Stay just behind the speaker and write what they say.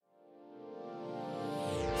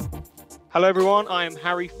Hello everyone, I am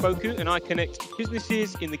Harry Foku and I connect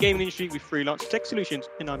businesses in the gaming industry with freelance tech solutions,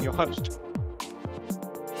 and I'm your host.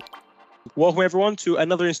 Welcome everyone to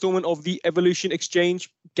another installment of the Evolution Exchange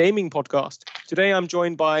Gaming Podcast. Today I'm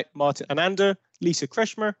joined by Martin Anander, Lisa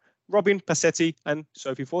Kretschmer, Robin Passetti and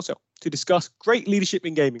Sophie Forsell to discuss great leadership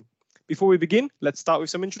in gaming. Before we begin, let's start with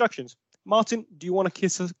some introductions. Martin, do you want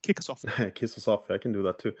to kick us off? Kiss us off, I can do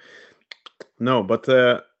that too. No, but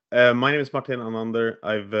my name is Martin Anander.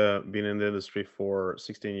 I've been in the industry for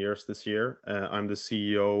 16 years this year. I'm the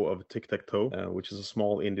CEO of Tic Tac Toe, which is a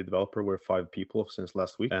small indie developer. We're 5 people since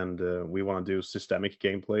last week, and we want to do systemic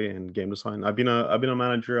gameplay and game design. I've been a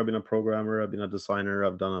manager, I've been a programmer, I've been a designer,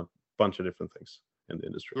 I've done a bunch of different things in the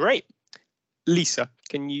industry. Great. Lisa,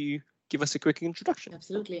 can you give us a quick introduction?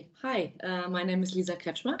 Absolutely. Hi, my name is Lisa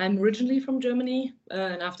Kretschmer. I'm originally from Germany,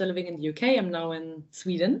 and after living in the UK, I'm now in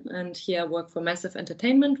Sweden. And here I work for Massive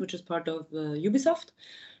Entertainment, which is part of Ubisoft.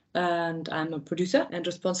 And I'm a producer and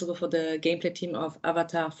responsible for the gameplay team of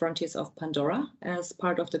Avatar Frontiers of Pandora as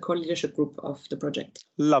part of the core leadership group of the project.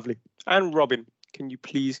 Lovely. And Robin, can you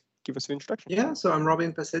please give us an introduction? Yeah, so I'm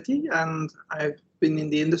Robin Passetti, and I've been in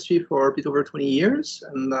the industry for a bit over 20 years,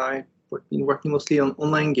 and I've been working mostly on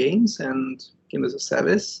online games and game as a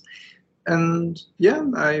service. And yeah,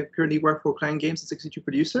 I currently work for Client Games as executive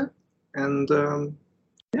producer. And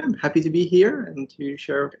yeah, I'm happy to be here and to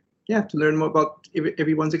share, to learn more about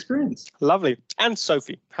everyone's experience. Lovely. And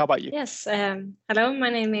Sophie, how about you? Yes. Hello, my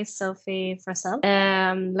name is Sophie Forsell.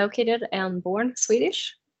 Located and born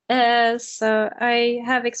Swedish. So I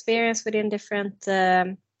have experience within different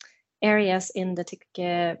areas in the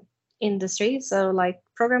tech industry. So like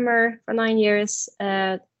programmer for 9 years,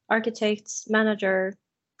 architect, manager,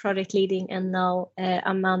 project leading, and now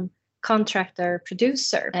I'm a contractor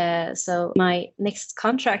producer. So my next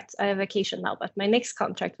contract, I have vacation now, but my next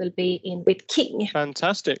contract will be with King.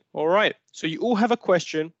 Fantastic. All right. So you all have a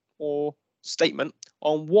question or statement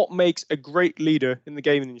on what makes a great leader in the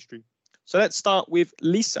gaming industry. So let's start with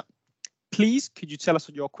Lisa. Please, could you tell us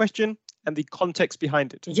your question and the context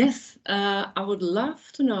behind it? Yes, I would love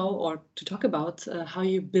to know or to talk about how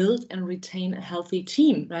you build and retain a healthy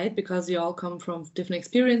team, right? Because you all come from different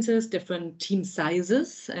experiences, different team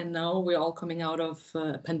sizes, and now we're all coming out of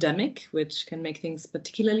a pandemic, which can make things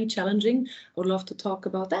particularly challenging. I would love to talk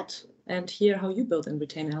about that and hear how you build and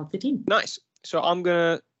retain a healthy team. Nice. So I'm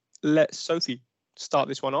going to let Sophie start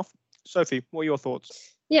this one off. Sophie, what are your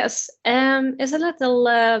thoughts? Yes, it's a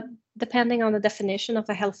little depending on the definition of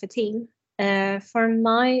a healthy team. For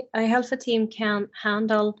a healthy team can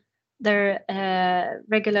handle their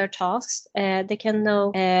regular tasks. They can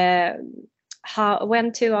know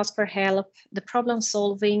when to ask for help, the problem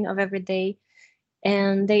solving of every day.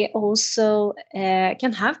 And they also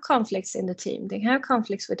can have conflicts in the team. They have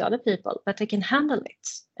conflicts with other people, but they can handle it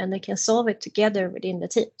and they can solve it together within the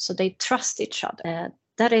team. So they trust each other.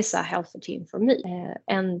 That is a healthy team for me.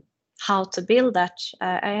 And how to build that.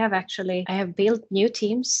 I have built new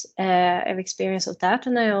teams. I have experience of that.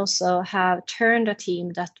 And I also have turned a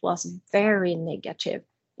team that was very negative.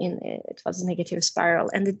 It was a negative spiral.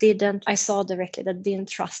 And I saw directly that they didn't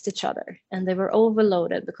trust each other. And they were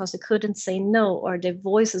overloaded because they couldn't say no, or their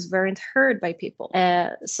voices weren't heard by people.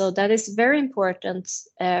 So that is very important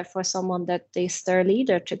for someone that is their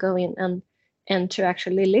leader to go in and to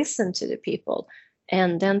actually listen to the people.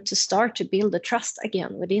 And then to start to build the trust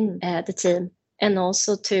again within the team, and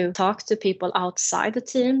also to talk to people outside the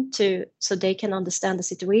team so they can understand the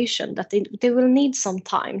situation, that they will need some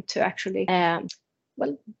time to actually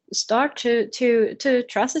start to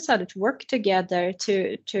trust each other, to work together,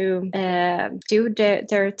 to do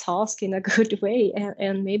their task in a good way,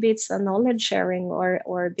 and maybe it's a knowledge sharing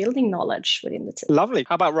or building knowledge within the team. Lovely.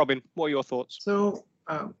 How about Robin? What are your thoughts? So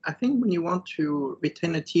I think when you want to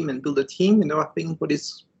retain a team and build a team, I think what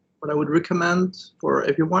I would recommend for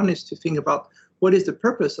everyone is to think about what is the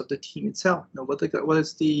purpose of the team itself. What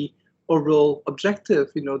is the overall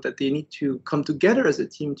objective, that they need to come together as a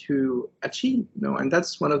team to achieve. And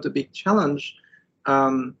that's one of the big challenge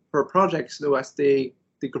for projects, as they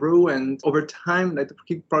grow, and over time,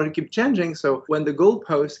 the project keeps changing. So when the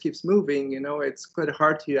goalpost keeps moving, it's quite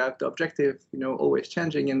hard to have the objective, always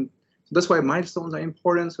changing. And that's why milestones are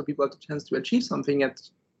important, so people have the chance to achieve something and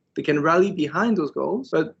they can rally behind those goals.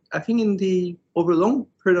 But I think over a long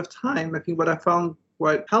period of time, I think what I found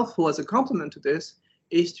quite helpful as a complement to this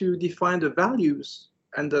is to define the values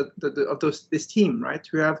and this team, right?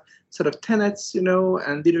 To have sort of tenets,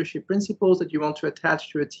 and leadership principles that you want to attach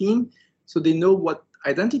to a team, so they know what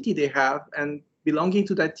identity they have and belonging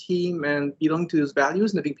to that team and belonging to those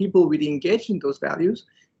values. And I think people really engaged in those values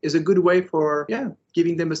is a good way for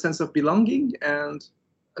giving them a sense of belonging and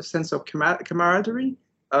a sense of camaraderie.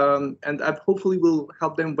 And that hopefully will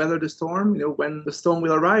help them weather the storm, when the storm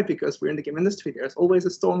will arrive, because we're in the game industry. There's always a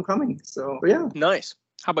storm coming. So yeah. Nice.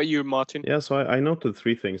 How about you, Martin? Yeah, so I noted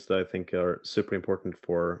 3 things that I think are super important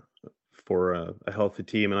for a healthy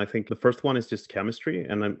team, and I think the first one is just chemistry.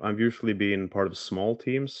 And I've usually been part of small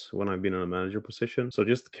teams when I've been in a manager position. So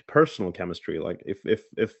just personal chemistry. Like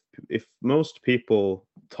if most people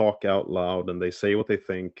talk out loud and they say what they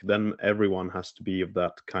think, then everyone has to be of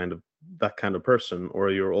that kind of person,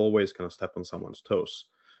 or you're always going to step on someone's toes.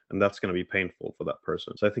 And that's going to be painful for that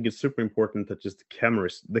person. So I think it's super important that just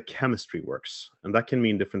the chemistry works. And that can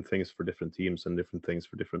mean different things for different teams and different things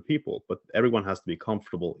for different people. But everyone has to be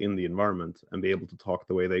comfortable in the environment and be able to talk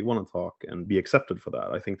the way they want to talk and be accepted for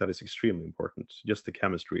that. I think that is extremely important, just the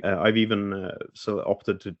chemistry. I've even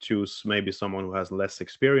opted to choose maybe someone who has less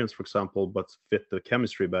experience, for example, but fit the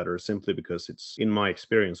chemistry better, simply because it's, in my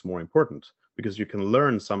experience, more important. Because you can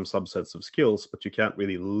learn some subsets of skills, but you can't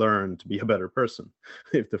really learn to be a better person,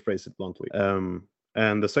 if to phrase it bluntly.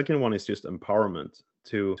 And the second one is just empowerment,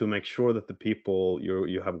 to make sure that the people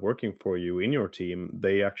you have working for you in your team,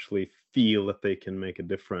 they actually feel that they can make a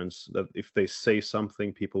difference, that if they say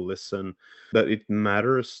something, people listen, that it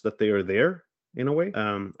matters that they are there in a way.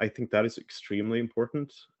 I think that is extremely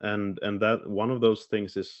important. And that one of those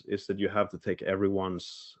things is that you have to take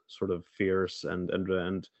everyone's sort of fears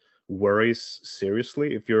and worries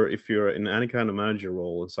seriously. If you're in any kind of manager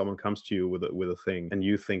role and someone comes to you with a thing and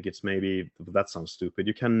you think it's maybe, that sounds stupid,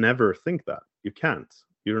 you can never think that. You can't.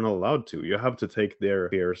 You're not allowed to. You have to take their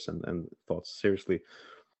fears and thoughts seriously.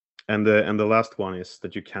 And the last one is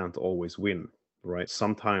that you can't always win. Right?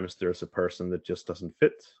 Sometimes there's a person that just doesn't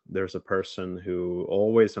fit. There's a person who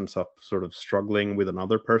always ends up sort of struggling with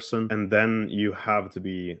another person. And then you have to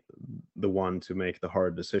be the one to make the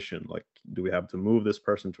hard decision. Like, do we have to move this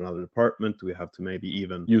person to another department? Do we have to maybe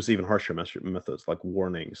even use even harsher methods like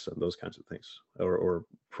warnings and those kinds of things? Or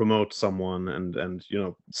promote someone and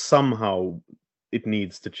somehow it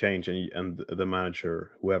needs to change, and the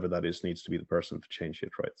manager, whoever that is, needs to be the person to change it,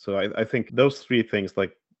 right? So I think those 3 things,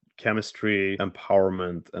 like chemistry,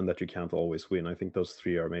 empowerment, and that you can't always win, I think those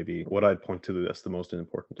 3 are maybe what I'd point to as the most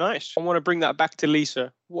important. Nice. I want to bring that back to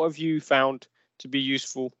Lisa. What have you found to be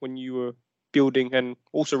useful when you were building and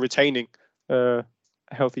also retaining a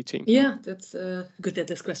healthy team? Yeah, that's good that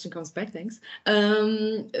this question comes back. Thanks.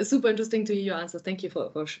 Super interesting to hear your answers. Thank you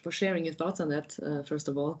for sharing your thoughts on that, first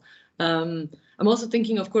of all. I'm also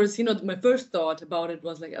thinking, of course, my first thought about it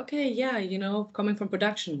was like, okay, yeah, coming from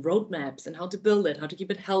production, roadmaps and how to build it, how to keep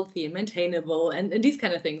it healthy and maintainable and these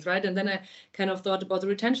kind of things, right? And then I kind of thought about the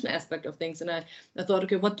retention aspect of things, and I thought,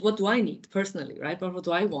 okay, what do I need personally, right? What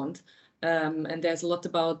do I want? And there's a lot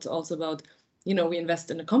about we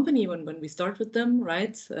invest in a company when we start with them,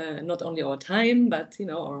 right? Not only our time, but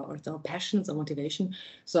our passions, our motivation.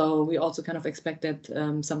 So we also kind of expect that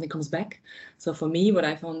something comes back. So for me, what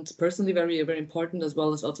I found personally very, very important, as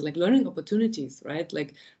well as also like learning opportunities, right?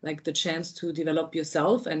 Like the chance to develop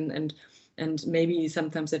yourself, and maybe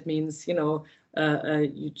sometimes that means you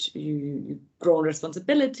grow in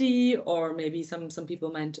responsibility, or maybe some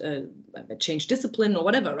people might change discipline or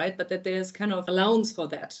whatever, right? But that there's kind of allowance for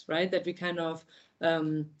that, right? That we kind of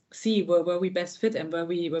see where we best fit and where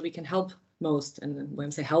we can help most. And when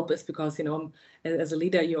I say help, is because as a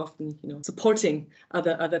leader, you're often supporting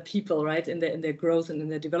other people, right, in their growth and in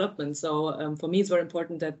their development. So for me, it's very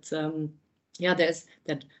important that there's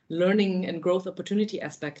that learning and growth opportunity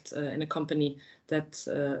aspect in a company that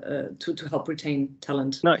to help retain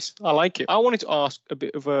talent. Nice, I like it. I wanted to ask a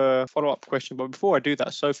bit of a follow-up question, but before I do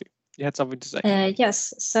that, Sophie, you had something to say.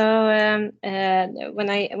 Yes. So when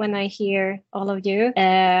I hear all of you,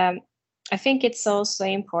 I think it's also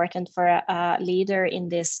important for a leader in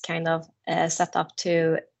this kind of setup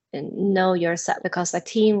to know yourself, because a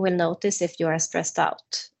team will notice if you are stressed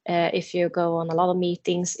out, if you go on a lot of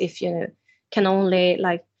meetings, if you can only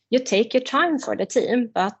you take your time for the team,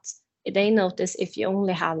 but they notice if you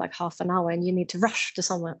only have like half an hour and you need to rush to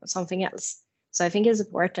something else. So I think it's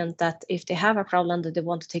important that if they have a problem that they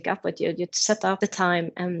want to take up with you, you set up the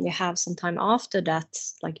time and you have some time after that,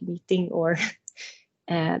 like meeting or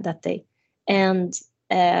that day. And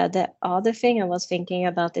the other thing I was thinking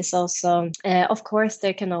about is also, of course,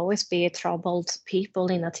 there can always be troubled people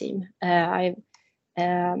in a team. I've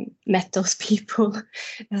met those people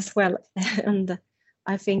as well. And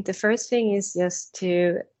I think the first thing is just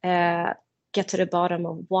to get to the bottom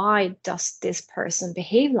of why does this person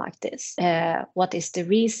behave like this? What is the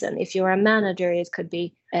reason? If you're a manager, it could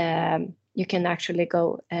be you can actually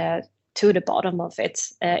go to the bottom of it.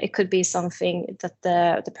 It could be something that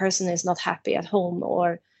the person is not happy at home,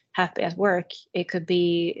 or happy at work. It could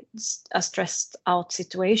be a stressed out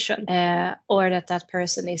situation, or that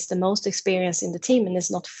person is the most experienced in the team and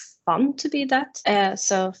it's not fun to be that.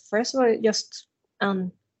 So first of all, just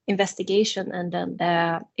investigation, and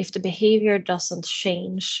then if the behavior doesn't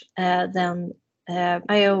change, then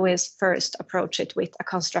I always first approach it with a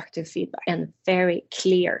constructive feedback and very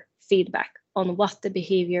clear feedback on what the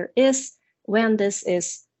behavior is, when this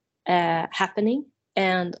is happening,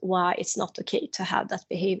 and why it's not okay to have that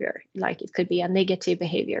behavior. Like it could be a negative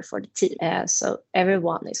behavior for the team. So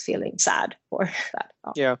everyone is feeling sad for that.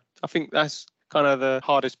 Yeah, I think that's kind of the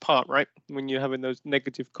hardest part, right? When you're having those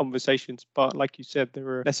negative conversations. But like you said, they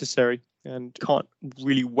were necessary and can't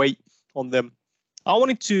really wait on them. I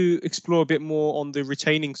wanted to explore a bit more on the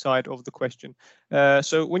retaining side of the question.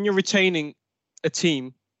 So when you're retaining a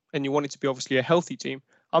team and you want it to be obviously a healthy team,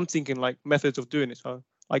 I'm thinking like methods of doing it. So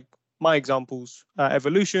like my examples,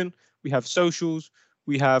 evolution, we have socials,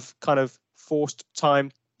 we have kind of forced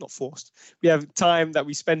time, not forced. We have time that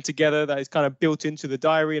we spend together that is kind of built into the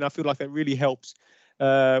diary. And I feel like that really helps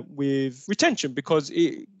with retention, because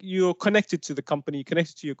you're connected to the company,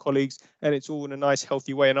 connected to your colleagues, and it's all in a nice,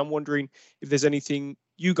 healthy way. And I'm wondering if there's anything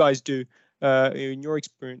you guys do in your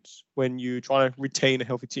experience when you're trying to retain a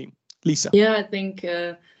healthy team. Lisa. Yeah, I think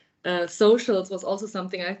socials was also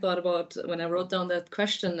something I thought about when I wrote down that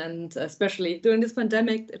question, and especially during this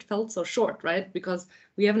pandemic, it felt so short, right? Because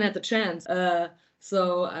we haven't had the chance.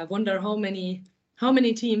 So I wonder how many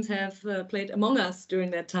teams have played Among Us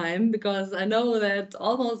during that time, because I know that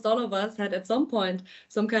almost all of us had at some point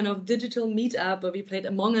some kind of digital meetup where we played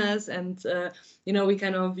Among Us, and we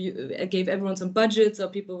kind of gave everyone some budget, so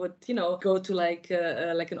people would go to like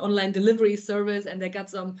an online delivery service, and they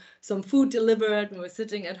got some food delivered, and we were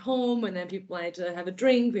sitting at home, and then people might have a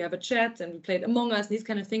drink, we have a chat, and we played Among Us, these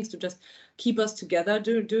kind of things to just keep us together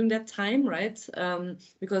during that time, right?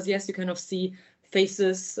 Because yes, you kind of see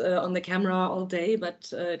faces on the camera all day,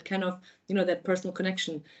 but it kind of, that personal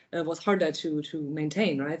connection was harder to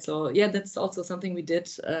maintain, right? So yeah, that's also something we did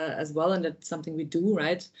as well, and that's something we do,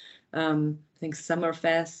 right? I think summer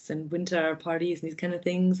fests and winter parties and these kind of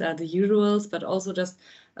things are the usuals, but also just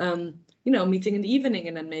meeting in the evening,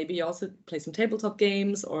 and then maybe also play some tabletop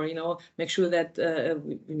games, or make sure that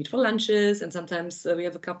we meet for lunches. And sometimes we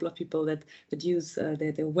have a couple of people that use their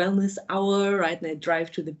wellness hour, right? And they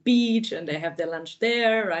drive to the beach and they have their lunch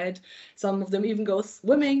there, right? Some of them even go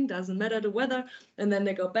swimming, doesn't matter the weather, and then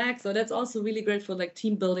they go back. So that's also really great for like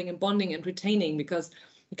team building and bonding and retaining, because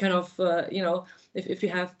you kind of if you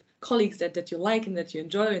have colleagues that you like and that you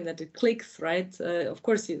enjoy and that it clicks, right? Of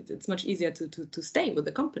course, it's much easier to stay with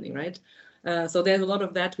the company, right? So there's a lot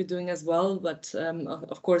of that we're doing as well, but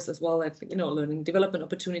of course as well, like learning development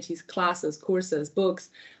opportunities, classes, courses,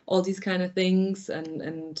 books, all these kind of things,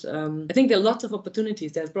 and I think there are lots of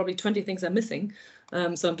opportunities. There's probably 20 things I'm missing,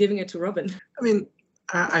 so I'm giving it to Robin. I mean,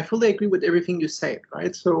 I fully agree with everything you say,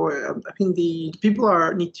 right? So I think the people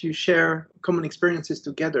need to share common experiences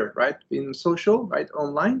together, right? In social, right,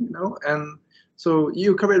 online, and so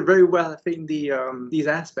you covered very well, I think, these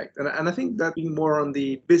aspects, and I think that being more on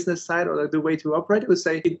the business side, or the way to operate, I would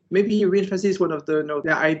say maybe reinforces one of the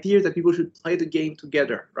idea that people should play the game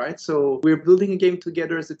together, right? So we're building a game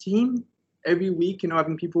together as a team every week,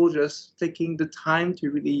 having people just taking the time to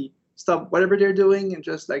really stop whatever they're doing and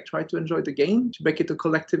just like try to enjoy the game, to make it a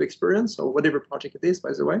collective experience, or whatever project it is,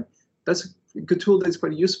 by the way. That's a good tool that's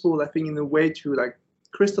quite useful, I think, in a way to like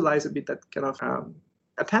crystallize a bit that kind of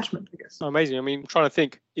attachment, I guess. Amazing. I mean, I'm trying to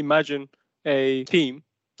think, imagine a team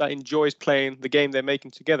that enjoys playing the game they're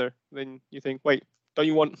making together. Then you think, wait, don't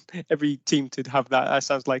you want every team to have that? That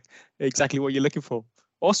sounds like exactly what you're looking for.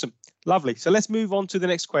 Awesome. Lovely. So let's move on to the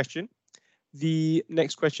next question. The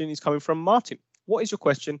next question is coming from Martin. What is your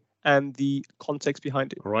question and the context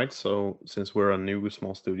behind it? All right. So since we're a new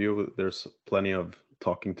small studio, there's plenty of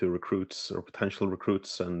talking to recruits or potential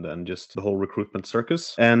recruits, and just the whole recruitment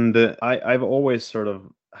circus. And I've always sort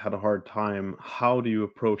of had a hard time. How do you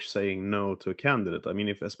approach saying no to a candidate? I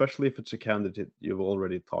mean, especially if it's a candidate you've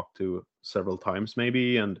already talked to several times,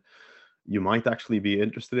 maybe, and you might actually be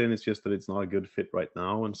interested in. It's just that it's not a good fit right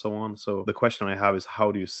now, and so on. So the question I have is,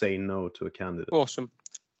 how do you say no to a candidate? Awesome.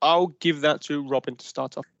 I'll give that to Robin to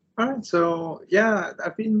start off. All right. So yeah,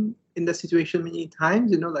 I've been in that situation many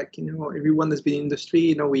times. Everyone that's been in the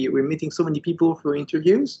industry, we're meeting so many people for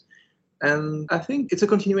interviews, and I think it's a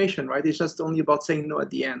continuation, right? It's just only about saying no at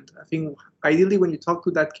the end. I think ideally, when you talk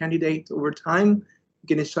to that candidate over time, you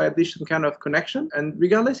can establish some kind of connection, and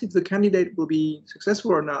regardless if the candidate will be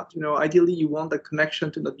successful or not, ideally you want that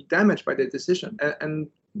connection to not be damaged by the decision. And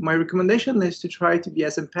my recommendation is to try to be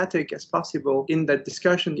as empathic as possible in that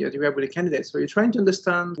discussion that you have with the candidate. So you're trying to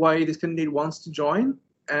understand why this candidate wants to join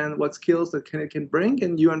and what skills that candidate can bring,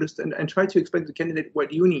 and you understand and try to explain to the candidate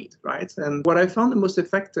what you need, right? And what I found the most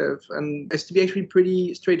effective and is to be actually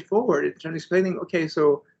pretty straightforward in terms of explaining, okay,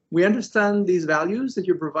 so we understand these values that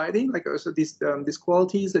you're providing, like also these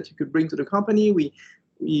qualities that you could bring to the company.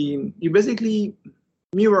 You basically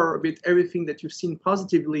mirror a bit everything that you've seen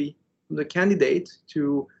positively from the candidate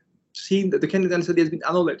to see that the candidate has been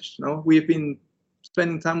acknowledged. You know, we've been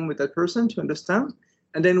spending time with that person to understand,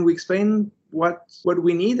 and then we explain what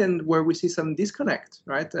we need and where we see some disconnect,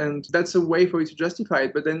 right? And that's a way for you to justify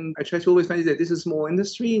it. But then I try to always find that this is a small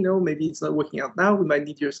industry, you know, maybe it's not working out now. We might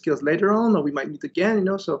need your skills later on, or we might meet again, you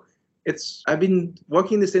know. So I've been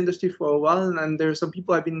working in this industry for a while, and there are some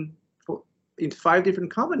people I've been in 5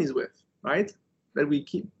 different companies with, right? That we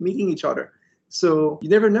keep meeting each other. So you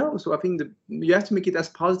never know. So I think you have to make it as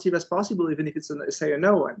positive as possible, even if it's a say or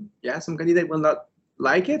no. And yeah, some candidate will not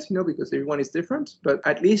like it, you know, because everyone is different. But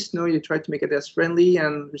at least, you know, you try to make it as friendly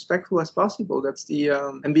and respectful as possible. That's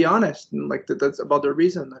and be honest. And like that's about the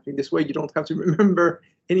reason. I think this way you don't have to remember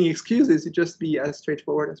any excuses. You just be as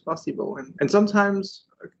straightforward as possible. And sometimes,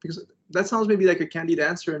 because that sounds maybe like a candid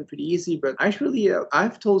answer and pretty easy, but actually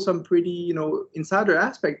I've told some pretty, you know, insider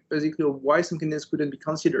aspect basically of why some candidates couldn't be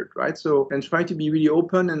considered, right? So, and trying to be really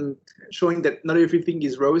open and showing that not everything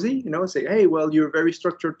is rosy, you know, say, hey, well, you're a very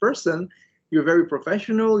structured person, you're very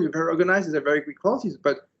professional, you're very organized, these are very good qualities,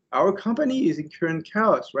 but our company is in current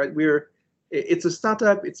chaos, right? It's a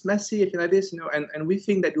startup, it's messy, if you like this, you know, and we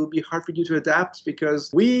think that it will be hard for you to adapt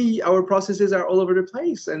because our processes are all over the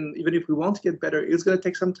place. And even if we want to get better, it's going to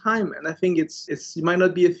take some time. And I think it might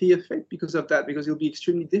not be a fair fit because of that, because it'll be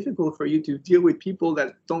extremely difficult for you to deal with people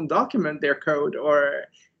that don't document their code or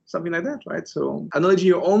something like that, right? So acknowledging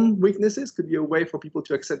your own weaknesses could be a way for people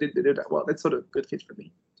to accept it. Well, that's sort of a good fit for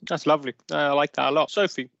me. That's lovely. I like that a lot.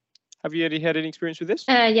 Sophie, have you had any experience with this?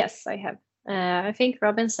 Yes, I have. I think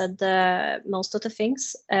Robin said most of the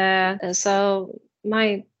things. So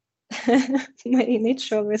my my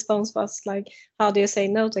initial response was like, how do you say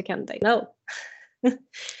no to a candidate? No.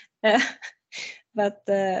 But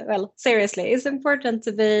well, seriously, it's important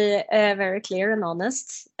to be very clear and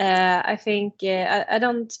honest. I think I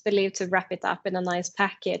don't believe to wrap it up in a nice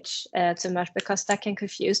package too much, because that can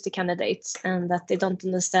confuse the candidates and that they don't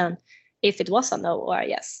understand if it was a no or a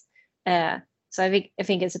yes. So I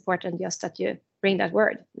think it's important just that you bring that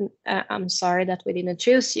word. I'm sorry that we didn't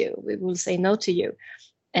choose you. We will say no to you.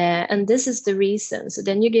 And this is the reason. So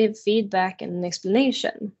then you give feedback and an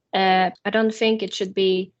explanation. I don't think it should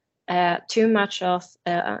be too much of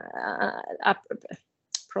a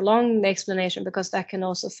prolonged explanation, because that can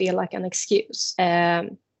also feel like an excuse.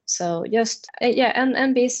 So just,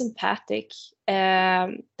 and be sympathetic,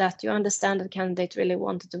 that you understand that the candidate really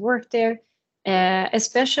wanted to work there.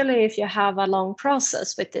 Especially if you have a long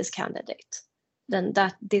process with this candidate, then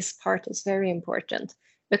this part is very important,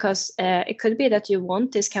 because it could be that you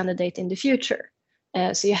want this candidate in the future.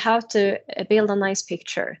 So you have to build a nice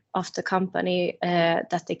picture of the company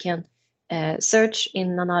that they can search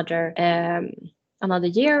in another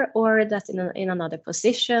year, or that in another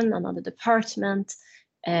position, another department.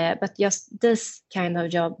 But just this kind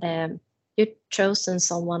of job, you've chosen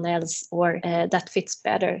someone else, or that fits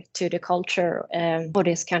better to the culture for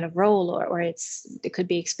this kind of role, or it could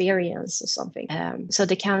be experience or something. So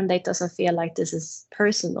the candidate doesn't feel like this is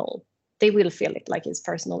personal. They will feel it like it's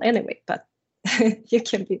personal anyway, but you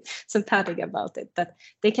can be sympathetic about it, that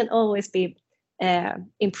they can always be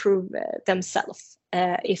improve themselves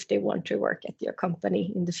if they want to work at your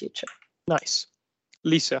company in the future. Nice.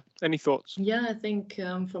 Lisa, any thoughts? Yeah, I think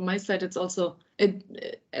from my side, it's also,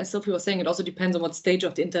 as Sophie was saying, it also depends on what stage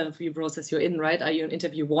of the interview process you're in, right? Are you in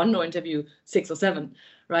interview 1 or interview 6 or 7,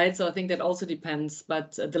 right? So I think that also depends.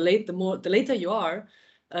 But the later you are,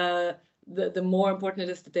 the more important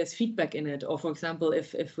it is that there's feedback in it. Or for example,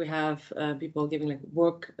 if we have people giving like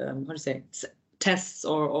work, tests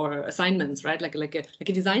or assignments, right? Like a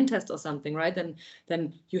design test or something, right?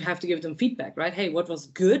 Then you have to give them feedback, right? Hey, what was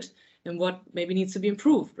good and what maybe needs to be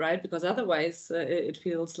improved, right? Because otherwise it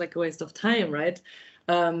feels like a waste of time, right?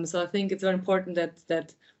 So I think it's very important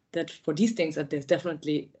that for these things that there's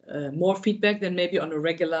definitely more feedback than maybe on a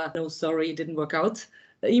regular, no, sorry, it didn't work out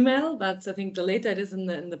email. But I think the later it is in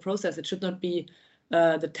the process, it should not be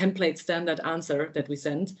the template standard answer that we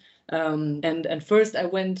send. And first I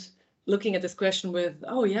went looking at this question with,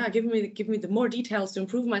 oh yeah, give me the more details to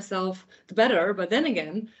improve myself, the better. But then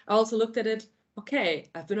again, I also looked at it, okay,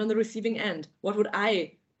 I've been on the receiving end. What would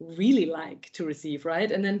I really like to receive, right?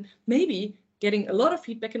 And then maybe getting a lot of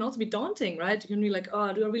feedback can also be daunting, right? You can be like,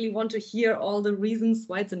 oh, do I really want to hear all the reasons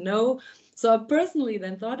why it's a no? So I personally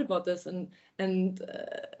then thought about this, and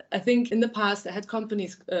I think in the past I had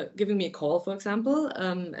companies giving me a call, for example,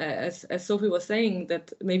 as Sophie was saying,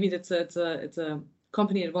 that maybe it's a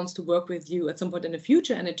company that wants to work with you at some point in the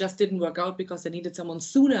future, and it just didn't work out because they needed someone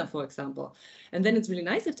sooner, for example. And then it's really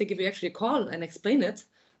nice if they give you actually a call and explain it,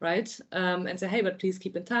 right? And say, hey, but please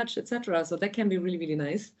keep in touch, etc. So that can be really, really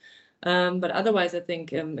nice. But otherwise, I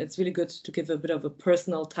think it's really good to give a bit of a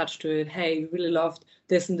personal touch to it. Hey, we really loved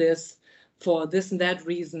this and this for this and that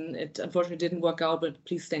reason. It unfortunately didn't work out, but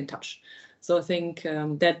please stay in touch. So I think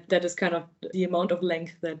that is kind of the amount of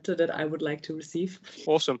length that I would like to receive.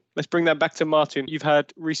 Awesome. Let's bring that back to Martin. You've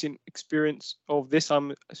had recent experience of this,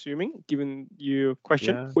 I'm assuming, given your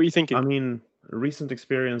question. Yeah. What are you thinking? I mean, recent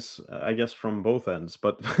experience, I guess, from both ends,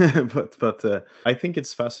 but I think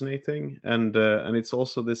it's fascinating, and it's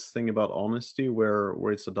also this thing about honesty where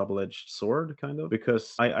it's a double-edged sword, kind of,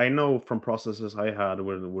 because I know from processes I had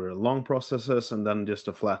where were long processes and then just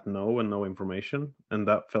a flat no and no information, and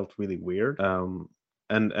that felt really weird.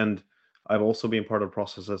 And I've also been part of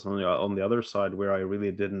processes on the other side where I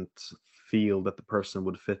really didn't feel that the person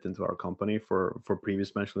would fit into our company for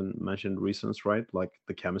previous mentioned reasons, right? Like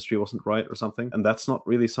the chemistry wasn't right or something. And that's not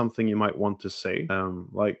really something you might want to say.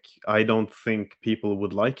 Like, I don't think people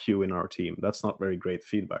would like you in our team. That's not very great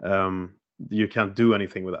feedback. You can't do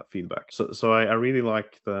anything with that feedback. So I really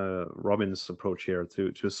like the Robin's approach here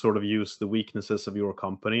to sort of use the weaknesses of your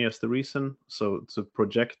company as the reason. So to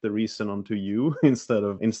project the reason onto you instead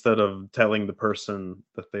of telling the person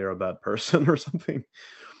that they are a bad person or something.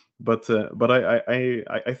 But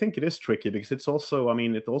I think it is tricky because it's also, I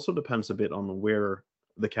mean, it also depends a bit on where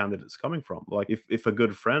the candidate's coming from. Like if a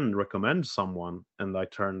good friend recommends someone and I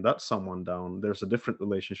turn that someone down, there's a different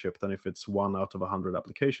relationship than if it's 1 out of 100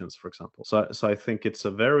 applications, for example. So I think it's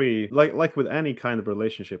a very, like with any kind of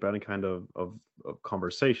relationship, any kind of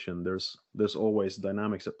conversation, there's always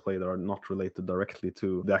dynamics at play that are not related directly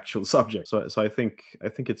to the actual subject. So I think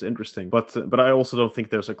it's interesting, but I also don't think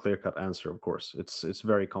there's a clear-cut answer. Of course, it's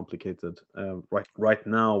very complicated. Right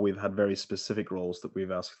now we've had very specific roles that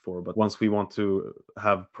we've asked for, but once we want to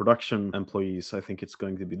have production employees, I think it's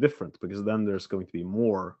going to be different, because then there's going to be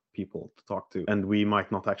more people to talk to, and we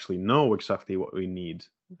might not actually know exactly what we need.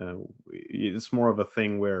 It's more of a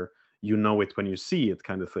thing where you know it when you see it,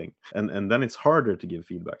 kind of thing, and then it's harder to give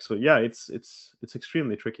feedback. So yeah, it's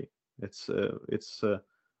extremely tricky.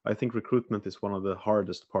 I think recruitment is one of the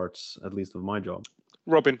hardest parts, at least of my job.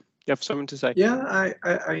 Robin, you have something to say? Yeah, I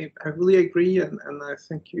really agree, and I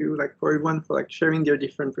thank you, like, for everyone for like sharing their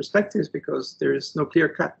different perspectives, because there is no clear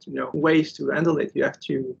cut, ways to handle it. You have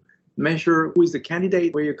to measure who is the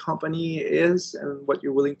candidate, where your company is, and what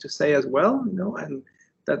you're willing to say as well, and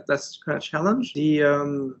that's kind of challenge.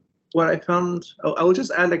 What I found, I will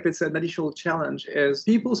just add, like, it's an additional challenge, is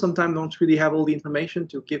people sometimes don't really have all the information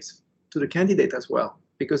to give to the candidate as well.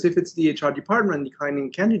 Because if it's the HR department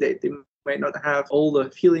declining candidate, they might not have all the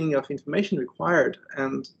feeling of information required.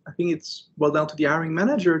 And I think it's well down to the hiring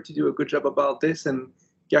manager to do a good job about this and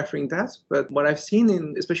gathering that. But what I've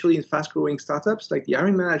seen, especially in fast-growing startups, like, the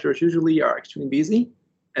hiring managers usually are extremely busy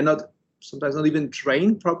and sometimes not even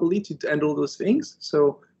trained properly to handle those things.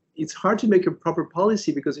 So it's hard to make a proper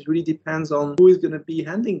policy, because it really depends on who is going to be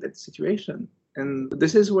handling that situation. And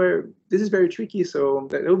this is very tricky. So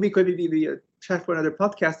that would be maybe a chat for another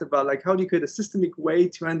podcast about, like, how do you create a systemic way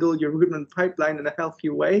to handle your recruitment pipeline in a healthy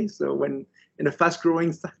way. So when in a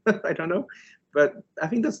fast-growing startup, I don't know, but I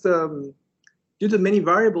think that's due to many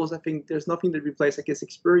variables. I think there's nothing that replaces, I guess,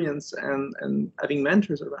 experience and having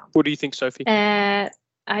mentors around. What do you think, Sophie?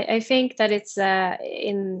 I think that it's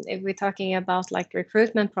if we're talking about like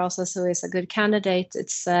recruitment process, who is a good candidate,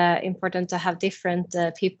 it's important to have different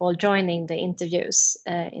people joining the interviews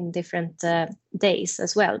in different days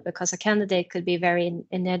as well, because a candidate could be very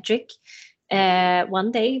energetic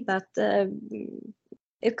one day, but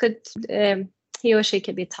it could he or she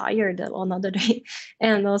could be tired on another day,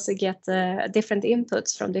 and also get different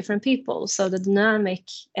inputs from different people. So the dynamic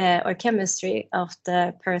or chemistry of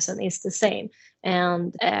the person is the same.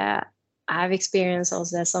 And I've experienced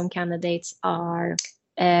also that some candidates are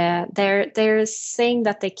they're saying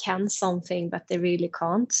that they can something, but they really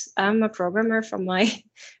can't. I'm a programmer from my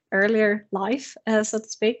earlier life, so to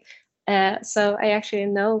speak. So I actually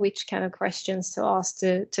know which kind of questions to ask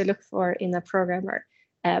to look for in a programmer,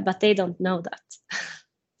 but they don't know that.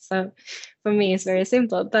 So for me, it's very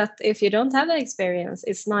simple. But if you don't have that experience,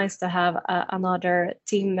 it's nice to have another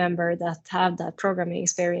team member that have that programming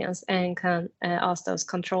experience and can ask those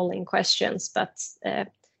controlling questions. But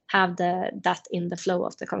have that in the flow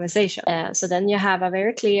of the conversation. So then you have a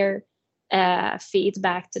very clear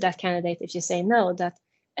feedback to that candidate if you say no, that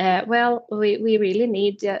well, we really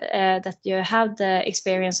need that you have the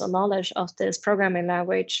experience or knowledge of this programming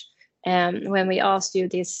language. When we asked you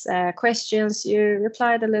these questions, you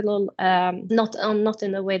replied a little not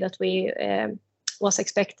in the way that we was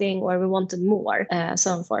expecting, or we wanted more.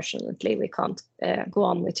 So unfortunately, we can't go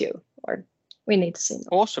on with you, or we need to see no.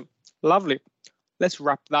 Awesome, lovely. Let's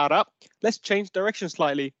wrap that up. Let's change direction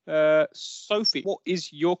slightly. Sophie, what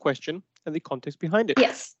is your question and the context behind it?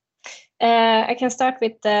 Yes. I can start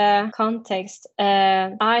with the context.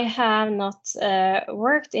 I have not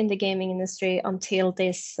worked in the gaming industry until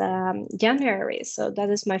this January, so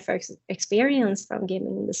that is my first experience from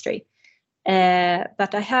gaming industry.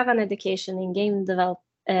 But I have an education in game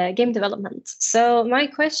development. So my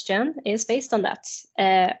question is based on that.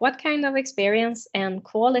 What kind of experience and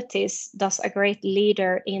qualities does a great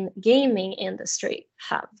leader in gaming industry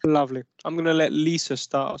have? Lovely. I'm going to let Lisa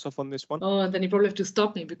start us off on this one. Oh, and then you probably have to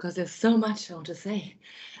stop me because there's so much I want to say.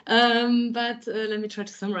 But let me try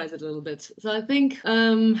to summarize it a little bit. So I think,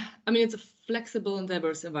 it's a flexible and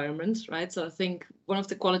diverse environment, right? So I think one of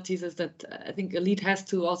the qualities is that I think a lead has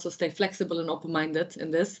to also stay flexible and open-minded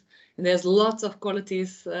in this. And there's lots of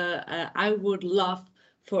qualities I would love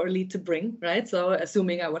for a lead to bring, right? So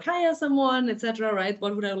assuming I would hire someone, etc., right?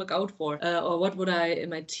 What would I look out for? Or what would I, in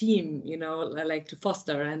my team, like to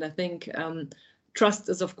foster? And I think trust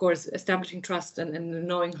is, of course, establishing trust and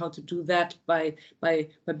knowing how to do that by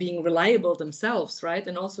being reliable themselves, right?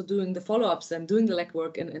 And also doing the follow-ups and doing the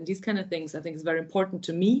legwork and these kind of things, I think is very important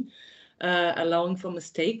to me, allowing for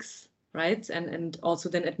mistakes, right? And also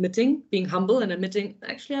then being humble and admitting,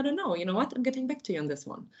 actually, I don't know, you know what? I'm getting back to you on this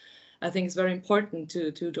one. I think it's very important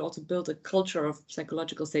to also build a culture of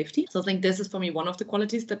psychological safety. So I think this is for me one of the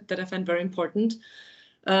qualities that I find very important.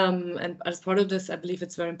 And as part of this, I believe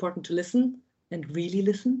it's very important to listen and really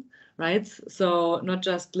listen, right? So not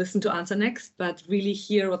just listen to answer next, but really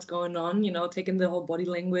hear what's going on, take in the whole body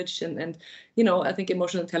language and I think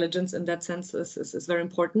emotional intelligence in that sense is very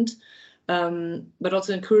important. But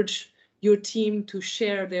also encourage your team to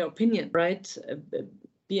share their opinion, right?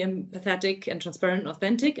 Be empathetic and transparent,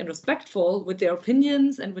 authentic and respectful with their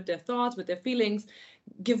opinions and with their thoughts, with their feelings.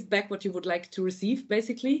 Give back what you would like to receive,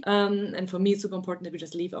 basically. And for me, it's super important that we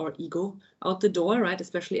just leave our ego out the door, right?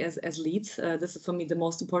 Especially as leads. This is for me the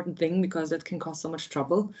most important thing because that can cause so much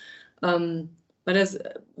trouble. But as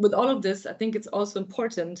with all of this, I think it's also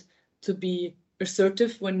important to be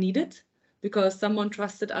assertive when needed, because someone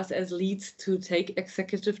trusted us as leads to take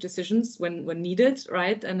executive decisions when needed,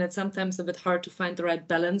 right? And it's sometimes a bit hard to find the right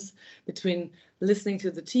balance between listening to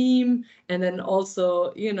the team and then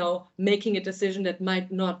also, making a decision that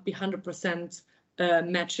might not be 100%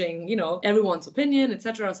 matching, everyone's opinion,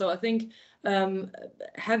 etc. So I think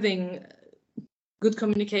having good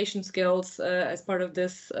communication skills as part of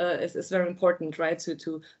this is very important, right?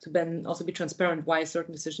 To then also be transparent why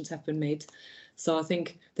certain decisions have been made. So I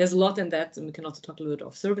think there's a lot in that, and we can also talk a little bit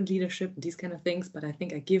of servant leadership and these kind of things, but I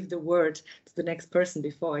think I give the word to the next person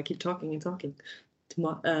before I keep talking to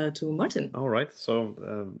Martin. All right.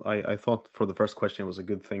 So I thought for the first question it was a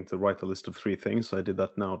good thing to write a list of 3 things. So I did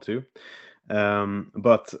that now too.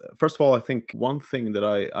 But first of all, I think one thing that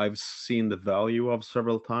I've seen the value of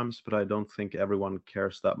several times, but I don't think everyone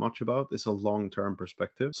cares that much about, is a long-term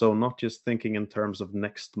perspective. So not just thinking in terms of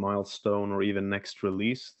next milestone or even next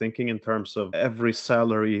release, thinking in terms of every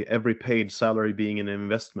paid salary being an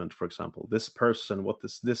investment, for example. This person, what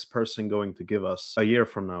is this person going to give us a year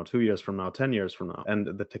from now, 2 years from now, 10 years from now? And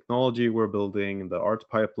the technology we're building, the art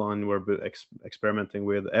pipeline we're experimenting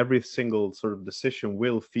with, every single sort of decision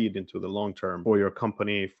will feed into the long term for your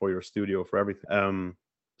company, for your studio, for everything.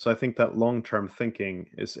 So I think that long-term thinking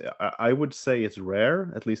is, I would say it's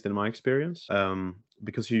rare, at least in my experience,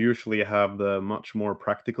 because you usually have the much more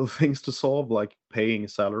practical things to solve, like paying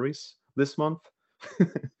salaries this month,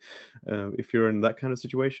 if you're in that kind of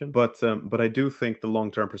situation. But I do think the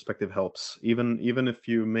long-term perspective helps, even if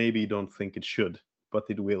you maybe don't think it should, but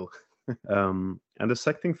it will. And the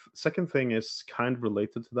second thing is kind of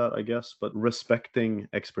related to that, I guess, but respecting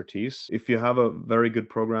expertise. If you have a very good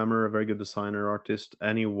programmer, a very good designer, artist,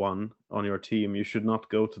 anyone on your team, you should not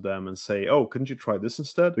go to them and say, oh, couldn't you try this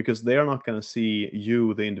instead? Because they are not going to see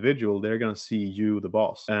you, the individual, they're going to see you, the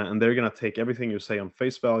boss. And they're going to take everything you say on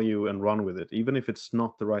face value and run with it, even if it's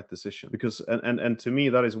not the right decision. Because, and to me,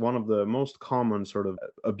 that is one of the most common sort of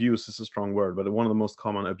abuse is a strong word, but one of the most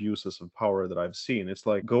common abuses of power that I've seen. It's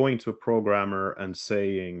like going to a programmer and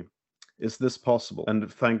saying, Is this possible? And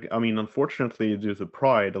unfortunately, due to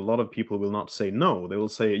pride, a lot of people will not say no. They will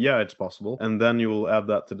say, yeah, it's possible. And then you will add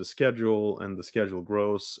that to the schedule, and the schedule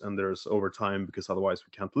grows, and there's overtime because otherwise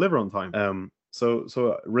we can't deliver on time.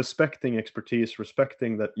 So respecting expertise,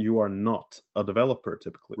 respecting that you are not a developer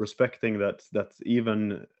typically, respecting that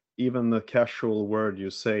even the casual word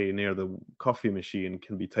you say near the coffee machine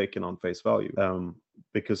can be taken on face value,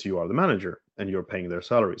 because you are the manager and you're paying their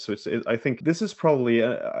salary. So I think this is probably,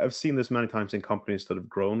 I've seen this many times in companies that have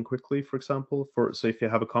grown quickly, for example. So if you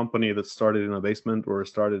have a company that started in a basement or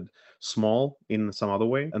started small in some other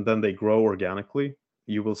way, and then they grow organically,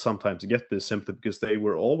 you will sometimes get this simply because they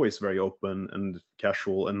were always very open and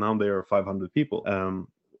casual, and now they are 500 people.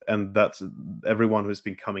 And that's everyone who's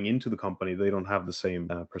been coming into the company, they don't have the same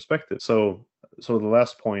perspective. So the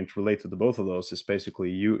last point related to both of those is basically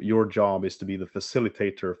your job is to be the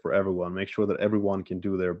facilitator for everyone, make sure that everyone can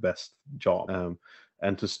do their best job,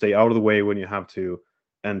 and to stay out of the way when you have to,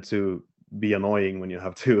 and to be annoying when you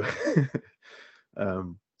have to.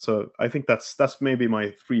 So I think that's maybe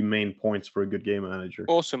my 3 main points for a good game manager.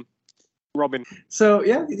 Awesome. Robin. So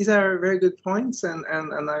yeah, these are very good points, and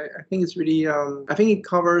I think it's really I think it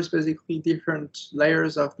covers basically different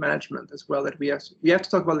layers of management as well that we have to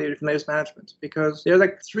talk about different layers of management, because there are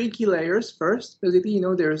like 3 key layers. First, basically,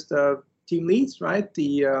 there's the team leads, right?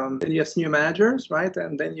 Then you have senior managers, right?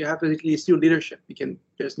 And then you have basically student leadership.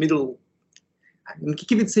 There's middle. I can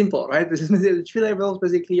keep it simple, right? This is the 3 levels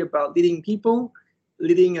basically about leading people,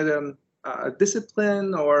 leading a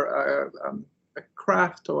discipline or a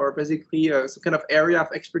craft, or basically some kind of area of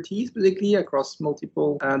expertise, basically across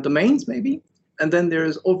multiple domains, maybe. And then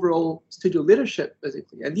there's overall studio leadership,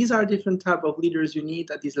 basically. And these are different type of leaders you need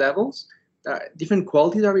at these levels. Different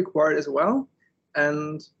qualities are required as well.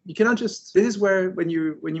 And you cannot just, this is where when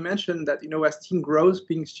you mentioned that, as team grows,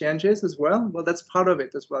 things changes as well. Well, that's part of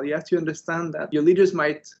it as well. You have to understand that your leaders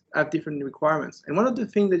might have different requirements. And one of the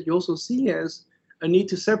things that you also see is a need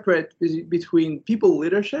to separate between people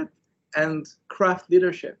leadership and craft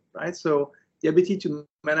leadership, right? So the ability to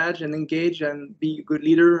manage and engage and be a good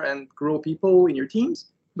leader and grow people in your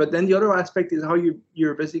teams. But then the other aspect is how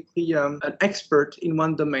you're basically an expert in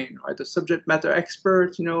one domain, right? A subject matter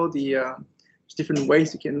expert, there's different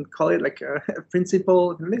ways you can call it, like a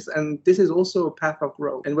principal, and this is also a path of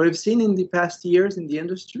growth. And what I've seen in the past years in the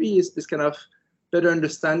industry is this kind of better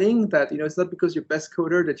understanding that, it's not because you're best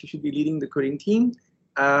coder that you should be leading the coding team.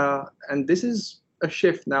 And this is a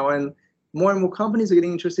shift now, and more companies are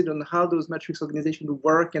getting interested in how those metrics organizations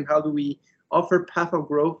work, and how do we offer path of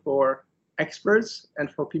growth for experts and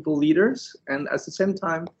for people leaders, and at the same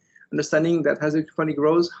time understanding that as the company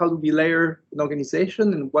grows, how do we layer an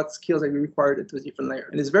organization and what skills are required at those different layers.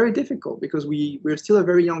 And it's very difficult because we're still a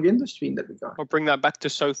very young industry in that regard. I'll bring that back to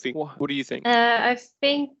Sophie. What do you think? I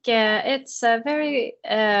think it's very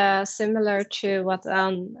similar to what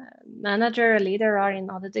manager or leader are in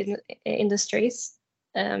other industries.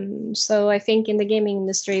 So I think in the gaming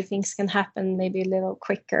industry, things can happen maybe a little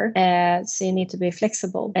quicker. So you need to be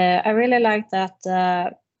flexible. I really like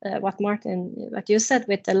that what you said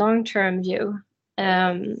with the long-term view,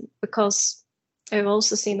 because I've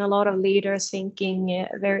also seen a lot of leaders thinking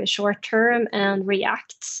very short-term and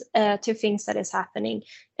react to things that is happening,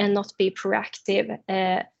 and not be proactive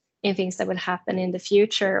in things that will happen in the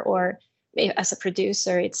future. Or as a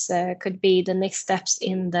producer, it's could be the next steps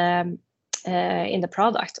in the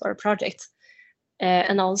product or project,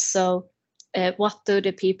 and also what do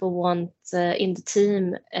the people want in the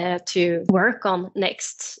team to work on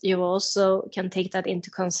next. You also can take that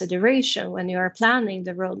into consideration when you are planning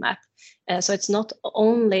the roadmap. So it's not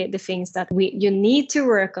only the things that you need to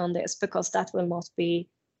work on this, because that will not be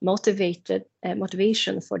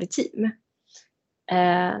motivation for the team.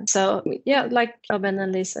 So yeah, like Robin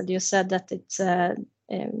and Lisa, you said that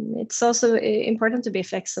it's also important to be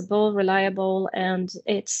flexible, reliable, and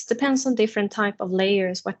it depends on different type of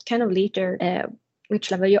layers, what kind of leader,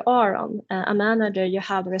 which level you are on. A manager, you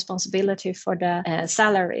have the responsibility for the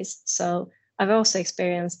salaries. So I've also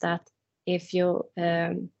experienced that if you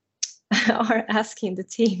are asking the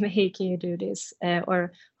team, hey, can you do this?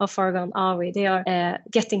 Or how far gone are we? They are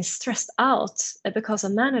getting stressed out because a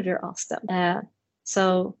manager asked them.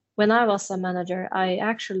 So when I was a manager, I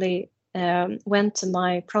actually went to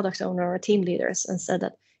my product owner or team leaders and said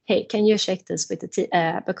that, hey, can you check this with the team?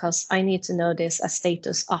 Because I need to know this as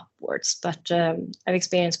status upwards. But I've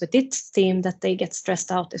experienced with this team that they get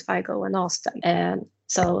stressed out if I go and ask them.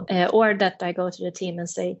 Or that I go to the team and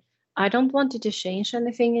say, I don't want you to change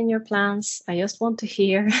anything in your plans. I just want to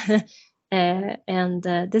hear And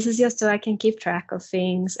this is just so I can keep track of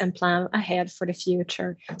things and plan ahead for the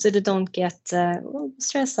future, so they don't get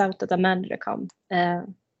stressed out that the manager comes.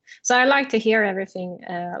 So I like to hear everything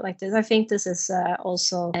like this. I think this is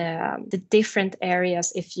also the different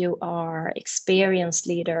areas if you are experienced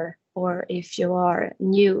leader or if you are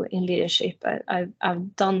new in leadership.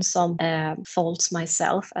 I've done some faults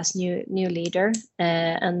myself as new leader,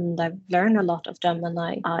 and I've learned a lot of them. And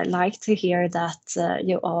I like to hear that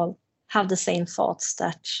you all have the same thoughts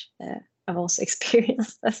that I've also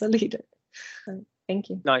experienced as a leader. So, thank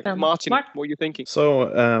you. Nice. Martin, what are you thinking?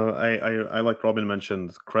 So I like Robin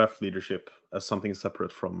mentioned craft leadership as something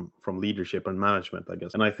separate from leadership and management, I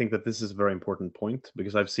guess. And I think that this is a very important point,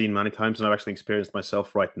 because I've seen many times, and I've actually experienced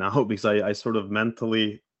myself right now, because I sort of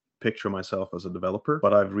mentally picture myself as a developer,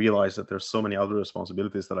 but I've realized that there's so many other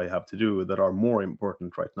responsibilities that I have to do that are more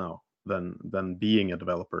important right now than being a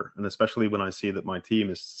developer. And especially when I see that my team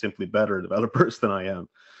is simply better developers than I am.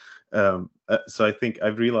 So I think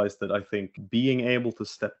I've realized that I think being able to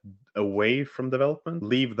step away from development,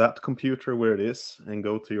 leave that computer where it is and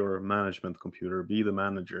go to your management computer, be the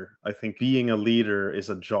manager. I think being a leader is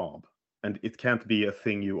a job, and it can't be a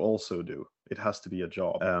thing you also do. It has to be a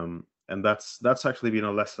job. And that's actually been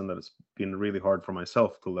a lesson that has been really hard for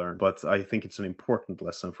myself to learn. But I think it's an important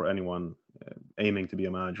lesson for anyone aiming to be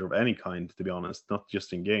a manager of any kind, to be honest, not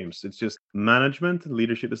just in games. It's just management and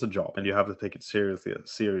leadership is a job, and you have to take it seriously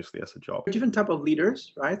as a job. Different type of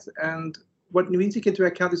leaders, right? And what you need to take into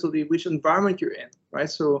account is which environment you're in, right?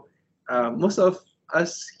 So most of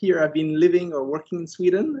us here have been living or working in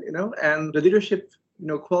Sweden, and the leadership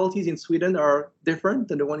qualities in Sweden are different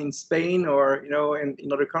than the one in Spain or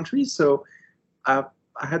in other countries. So I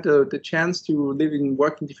had the chance to live and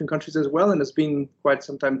work in different countries as well, and it's been quite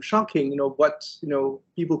sometimes shocking, what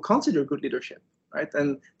people consider good leadership, right?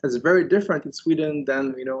 And that's very different in Sweden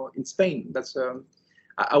than in Spain. That's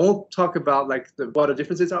I won't talk about what the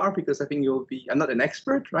differences are, because I think I'm not an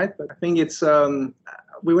expert, right? But I think it's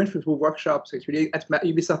we went through workshops actually at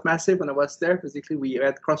Ubisoft Massive when I was there. Basically, we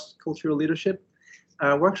had cross-cultural leadership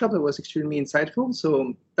workshop that was extremely insightful.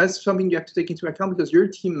 So that's something you have to take into account, because your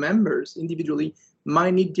team members individually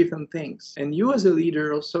might need different things. And you as a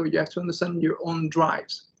leader also, you have to understand your own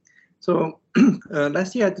drives. So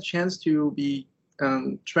last year I had the chance to be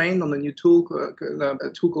trained on a new tool, a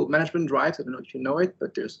tool called Management Drives. I don't know if you know it,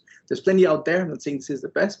 but there's plenty out there. I'm not saying this is the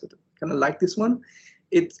best, but I kind of like this one.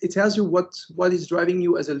 It tells you what is driving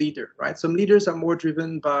you as a leader, right? Some leaders are more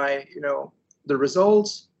driven by the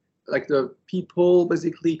results, like the people,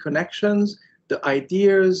 basically connections, the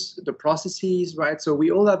ideas, the processes, right? So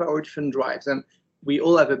we all have our different drives, and we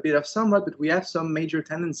all have a bit of some, right? But we have some major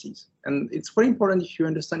tendencies. And it's very important, if you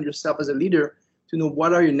understand yourself as a leader, to know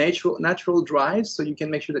what are your natural drives, so you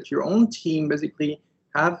can make sure that your own team basically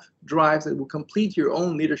have drives that will complete your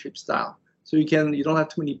own leadership style. So you don't have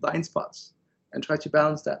too many blind spots, and try to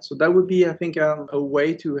balance that. So that would be, I think, a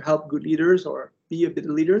way to help good leaders or be a bit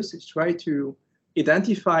of leaders, is try to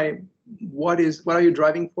identify what are your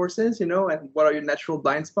driving forces, and what are your natural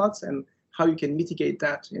blind spots, and how you can mitigate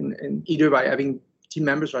that in either by having team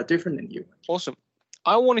members that are different than you. Awesome.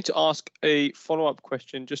 I wanted to ask a follow-up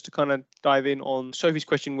question just to kind of dive in on Sophie's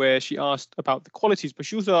question, where she asked about the qualities, but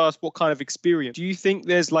she also asked what kind of experience. Do you think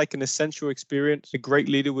there's an essential experience a great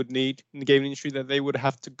leader would need in the gaming industry that they would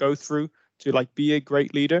have to go through to be a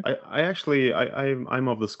great leader? I'm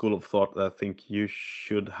of the school of thought that I think you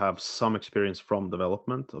should have some experience from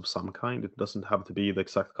development of some kind. It doesn't have to be the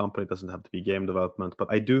exact company, it doesn't have to be game development, but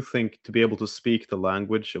I do think to be able to speak the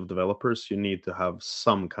language of developers, you need to have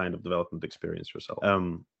some kind of development experience yourself.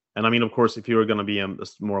 And I mean, of course, if you're going to be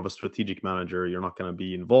more of a strategic manager, you're not going to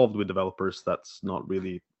be involved with developers. That's not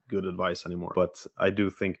really good advice anymore. But I do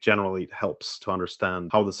think generally it helps to understand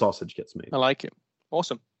how the sausage gets made. I like it.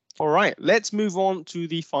 Awesome. All right, let's move on to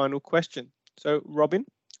the final question. So, Robin,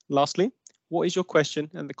 lastly, what is your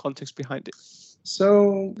question and the context behind it?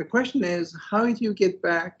 So the question is, how do you get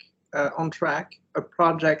back on track a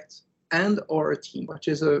project and or a team? Which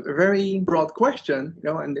is a very broad question,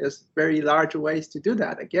 and there's very large ways to do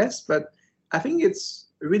that, I guess. But I think it's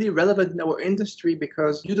really relevant in our industry,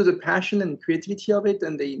 because due to the passion and creativity of it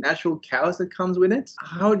and the natural chaos that comes with it,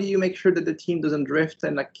 how do you make sure that the team doesn't drift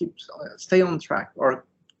and stay on track or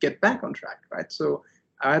get back on track, right? So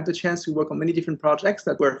I had the chance to work on many different projects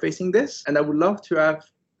that were facing this, and I would love to have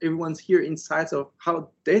everyone's here insights of how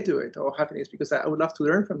they do it or happiness, because I would love to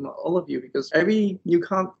learn from all of you, because every new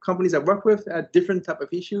companies I work with had different type of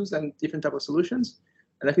issues and different type of solutions.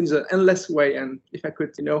 And I think there's an endless way. And if I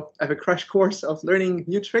could, have a crash course of learning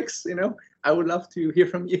new tricks, I would love to hear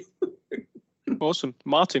from you. Awesome.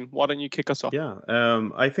 Martin, why don't you kick us off? Yeah,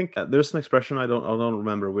 I think there's an expression, I don't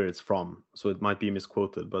remember where it's from, so it might be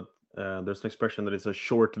misquoted, but there's an expression that it's a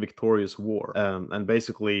short victorious war, and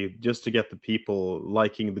basically just to get the people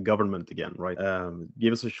liking the government again, right?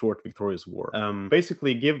 Give us a short victorious war.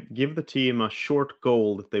 Basically give the team a short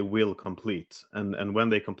goal that they will complete, and when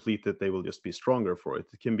they complete it, they will just be stronger for it.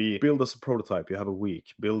 It can be build us a prototype, you have a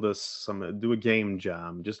week, build us do a game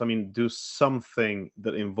jam, do something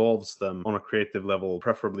that involves them on a creative level,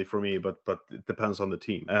 preferably for me, but it depends on the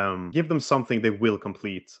team. Give them something they will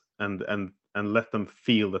complete, and let them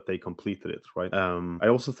feel that they completed it, right? I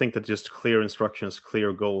also think that just clear instructions,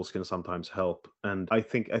 clear goals can sometimes help. And I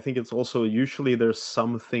think it's also usually there's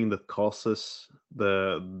something that causes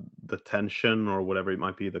the tension or whatever it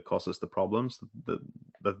might be that causes the problems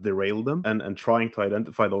that derail them, and trying to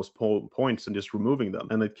identify those points and just removing them.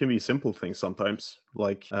 And it can be simple things sometimes.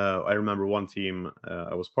 Like I remember one team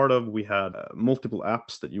I was part of, we had multiple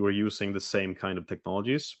apps that you were using the same kind of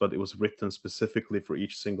technologies, but it was written specifically for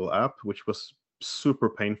each single app, which was super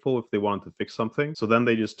painful if they wanted to fix something. So then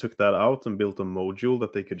they just took that out and built a module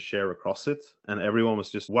that they could share across it, and everyone was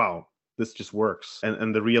just, wow, this just works.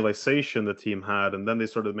 And the realization the team had, and then they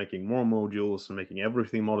started making more modules and making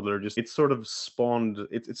everything modular. Just it sort of spawned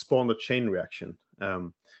a chain reaction.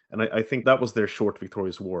 And I think that was their short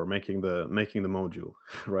victorious war, making the module.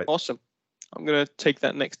 Right. Awesome. I'm gonna take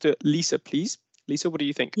that next to Lisa, please. Lisa, what do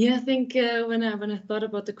you think? Yeah, I think when I thought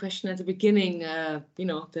about the question at the beginning,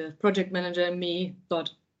 the project manager and me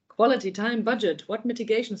thought, quality, time, budget, what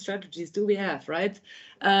mitigation strategies do we have, right?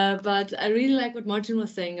 But I really like what Martin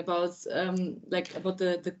was saying about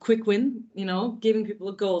the quick win, giving people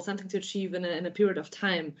a goal, something to achieve in a period of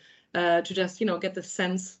time, to just, get the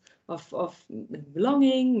sense of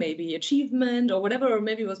belonging, maybe achievement or whatever, or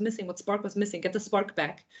maybe was missing, what spark was missing, get the spark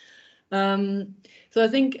back. So I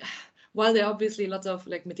think, while there are obviously lots of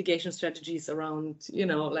mitigation strategies around,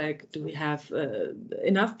 do we have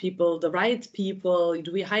enough people, the right people?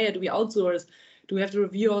 Do we hire? Do we outsource? Do we have to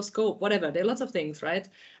review our scope? Whatever. There are lots of things, right?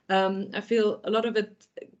 I feel a lot of it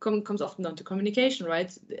comes often down to communication,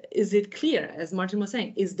 right? Is it clear? As Martin was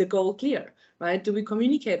saying, is the goal clear, right? Do we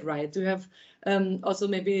communicate right? Do we have also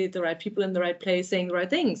maybe the right people in the right place saying the right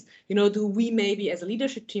things? Do we maybe as a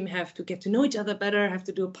leadership team have to get to know each other better, have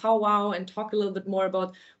to do a powwow and talk a little bit more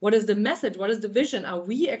about what is the message, what is the vision? Are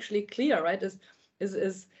we actually clear, right?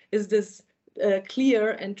 Is this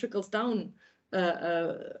clear and trickles down,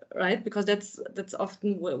 right? Because that's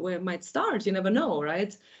often where it might start. You never know,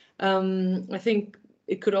 right? I think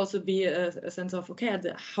it could also be a sense of, okay,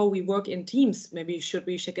 how we work in teams. Maybe should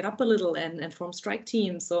we shake it up a little and form strike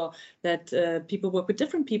teams, so that people work with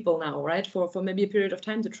different people now, right? For maybe a period of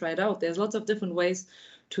time to try it out. There's lots of different ways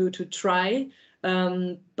to try,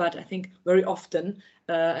 but I think very often,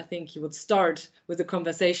 I think you would start with a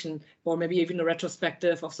conversation or maybe even a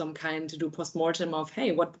retrospective of some kind to do post-mortem of,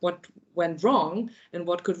 hey, what went wrong and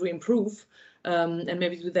what could we improve? And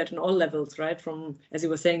maybe do that on all levels, right? From, as you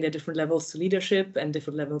were saying, there are different levels to leadership and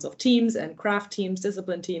different levels of teams and craft teams,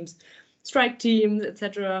 discipline teams, strike teams,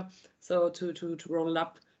 etc. So to roll it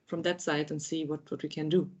up from that side and see what we can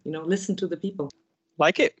do. Listen to the people.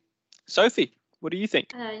 Like it. Sophie, what do you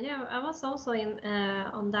think? Yeah, I was also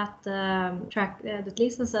on that track that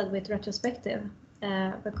Lisa said with retrospective.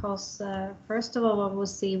 Because first of all, we'll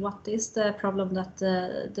see what is the problem that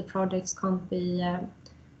the projects can't be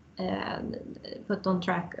put on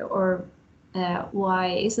track, or why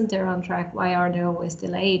isn't there on track? Why are they always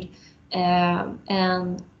delayed?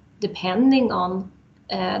 And depending on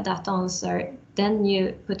that answer, then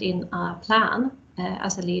you put in a plan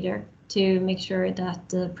as a leader to make sure that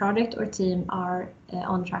the project or team are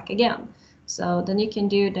on track again. So then you can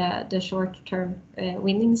do the short-term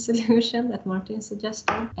winning solution that Martin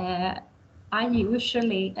suggested. I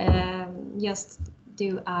usually just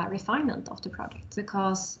do a refinement of the project,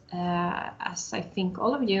 because as I think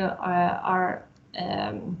all of you are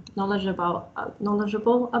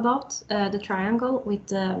knowledgeable about the triangle with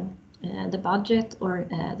the budget or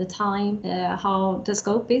the time, how the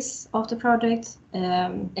scope is of the project,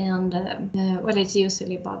 and well, it's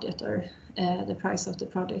usually budget or the price of the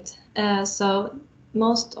project. So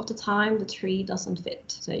most of the time the tree doesn't fit,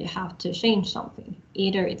 so you have to change something.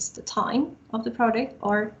 Either it's the time of the project,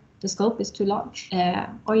 or the scope is too large,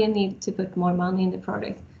 or you need to put more money in the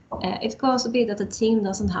project. It could also be that the team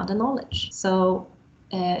doesn't have the knowledge. So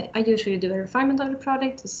I usually do a refinement of the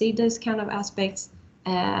project to see those kind of aspects.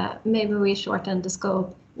 Maybe we shorten the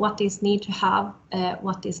scope, what is need to have,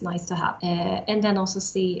 what is nice to have, and then also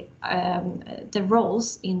see the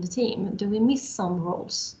roles in the team. Do we miss some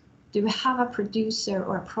roles? do we have a producer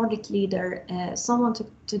or a project leader, someone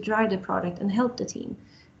to drive the product and help the team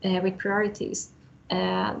with priorities?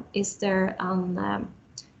 Is there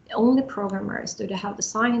only programmers? Do they have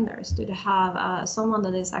designers? Do they have someone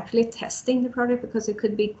that is actually testing the product? Because it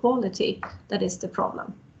could be quality that is the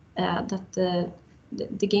problem, that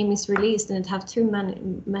the game is released and it have too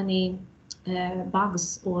many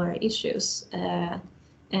bugs or issues,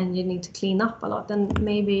 and you need to clean up a lot, then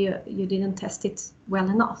maybe you didn't test it well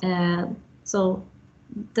enough. So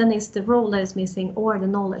then it's the role that is missing or the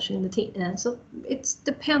knowledge in the team. So it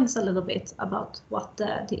depends a little bit about what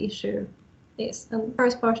the issue is. And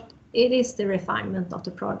first part, it is the refinement of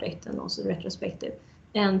the project and also retrospective,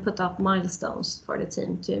 and put up milestones for the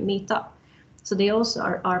team to meet up. So they also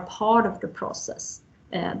are part of the process.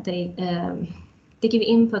 They give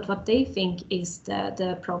input what they think is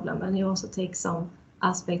the problem, and you also take some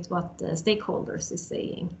aspect what the stakeholders is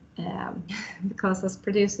saying, because as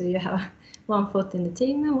producer you have one foot in the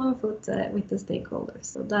team and one foot with the stakeholders.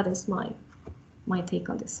 So that is my take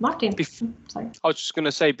on this. Martin, sorry. I was just going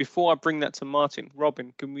to say, before I bring that to Martin,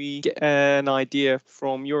 Robin, can we get an idea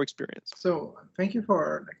from your experience? So thank you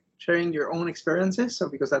for sharing your own experiences. So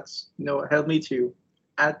because that's helped me to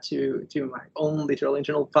add to my own literal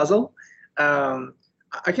internal puzzle.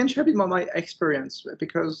 I can share a bit more my experience,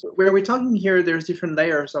 because where we're talking here, there's different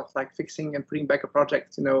layers of fixing and putting back a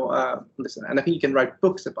project, listen, and I think you can write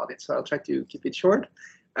books about it. So I'll try to keep it short.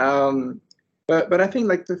 But I think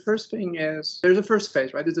the first thing is there's a first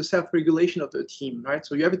phase, right? There's the self-regulation of the team, right?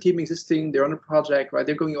 So you have a team existing, they're on a project, right?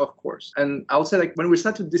 They're going off course. And I would say when we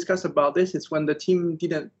start to discuss about this, it's when the team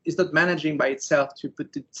is not managing by itself to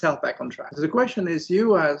put itself back on track. So the question is,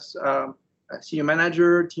 you as senior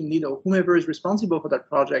manager, team lead, or whomever is responsible for that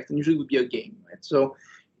project, and usually it would be a game, right? So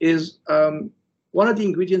is one of the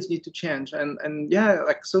ingredients need to change. And yeah,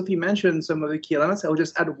 like Sophie mentioned some of the key elements. I will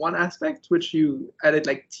just add one aspect, which you added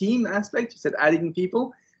team aspect. You said adding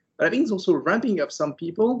people, but I think it's also ramping up some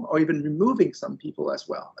people or even removing some people as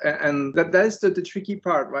well. And that is the tricky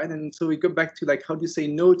part, right? And so we go back to how do you say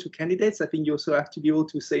no to candidates? I think you also have to be able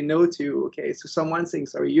to say no to, so someone saying,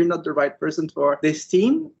 sorry, you're not the right person for this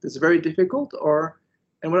team. It's very difficult.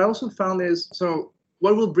 And what I also found is, so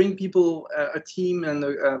what will bring people, a team and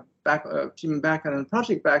a team back and a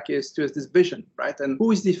project back is to this vision, right? And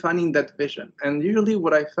who is defining that vision? And usually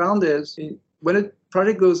what I found is when a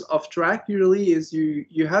project goes off track, usually is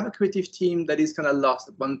you have a creative team that is kind of lost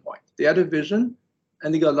at one point. They had a vision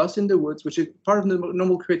and they got lost in the woods, which is part of the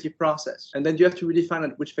normal creative process. And then you have to redefine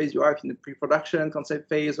at which phase you are, if in the pre-production, concept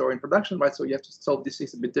phase, or in production, right? So you have to solve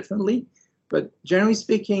this a bit differently. But generally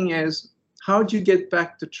speaking is, how do you get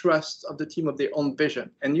back the trust of the team of their own vision?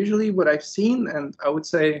 And usually what I've seen, and I would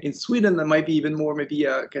say in Sweden, there might be even more maybe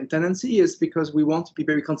a tendency, is because we want to be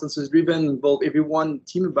very consensus driven, involve everyone,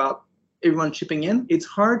 team about everyone chipping in. It's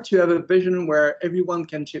hard to have a vision where everyone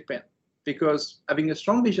can chip in, because having a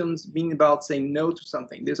strong vision is being about saying no to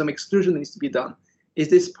something. There's some exclusion that needs to be done. Is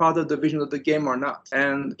this part of the vision of the game or not?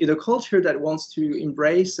 And in a culture that wants to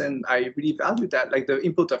embrace, and I really value that, the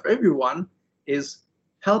input of everyone is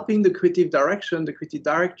helping the creative direction, the creative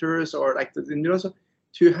directors, or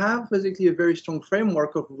to have basically a very strong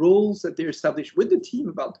framework of rules that they establish with the team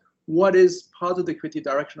about what is part of the creative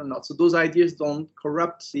direction or not. So those ideas don't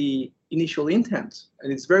corrupt the initial intent.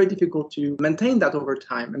 And it's very difficult to maintain that over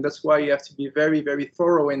time. And that's why you have to be very, very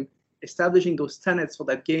thorough in establishing those tenets for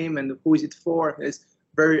that game and who is it for is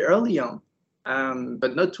very early on.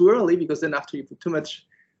 But not too early, because then after you put too much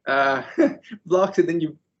blocks, and then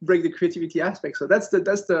you break the creativity aspect. So that's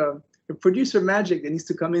the producer magic that needs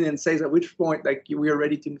to come in and say at which point we are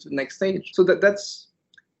ready to move to the next stage. So that's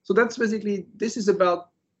basically, this is about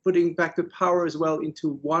putting back the power as well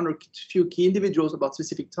into one or few key individuals about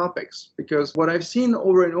specific topics. Because what I've seen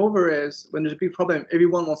over and over is when there's a big problem,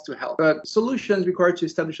 everyone wants to help. But solutions require to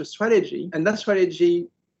establish a strategy, and that strategy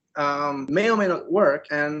may or may not work,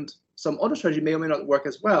 and some other strategy may or may not work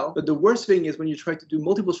as well. But the worst thing is when you try to do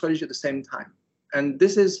multiple strategies at the same time. And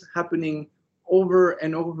this is happening over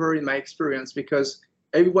and over in my experience, because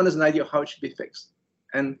everyone has an idea of how it should be fixed.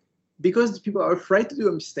 And because people are afraid to do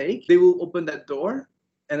a mistake, they will open that door.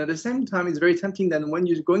 And at the same time, it's very tempting that when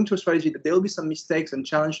you're going to a strategy that there will be some mistakes and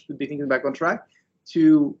challenge to be thinking back on track,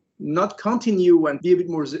 to not continue and be a bit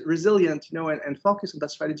more resilient, and focus on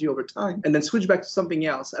that strategy over time, and then switch back to something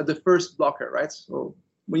else at the first blocker, right? So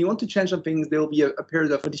when you want to change some things, there will be a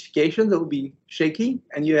period of modification that will be shaky,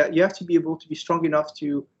 and you have to be able to be strong enough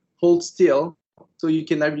to hold still, so you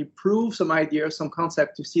can actually prove some idea, some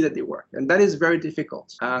concept to see that they work. And that is very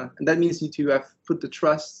difficult. And that means you need to have put the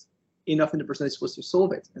trust enough in the person that's supposed to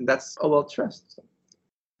solve it. And that's about trust. So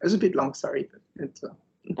it's a bit long, sorry, but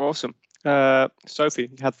Awesome. Sophie,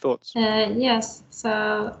 you had thoughts? Yes.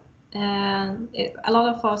 So a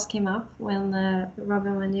lot of thoughts came up when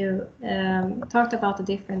Robin, when you talked about the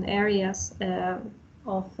different areas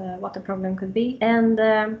of what the problem could be, and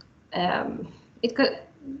it could.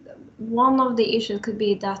 One of the issues could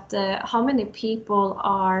be that how many people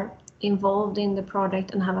are involved in the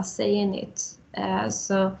project and have a say in it.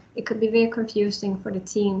 So it could be very confusing for the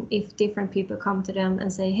team if different people come to them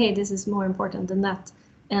and say, hey, this is more important than that,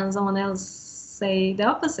 and someone else say the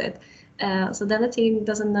opposite. So then the team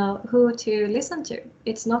doesn't know who to listen to.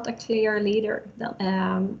 It's not a clear leader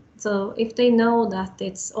then. So if they know that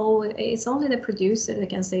it's only the producer that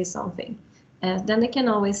can say something, then they can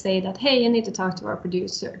always say that, hey, you need to talk to our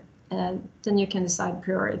producer. Then you can decide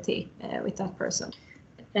priority with that person.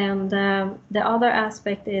 And the other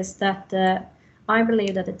aspect is that I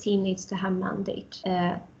believe that the team needs to have mandate.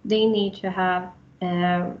 They need to have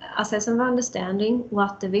a sense of understanding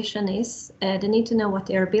what the vision is. They need to know what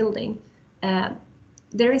they are building.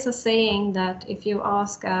 There is a saying that if you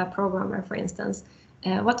ask a programmer, for instance,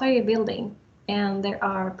 what are you building? And they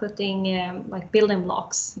are putting like building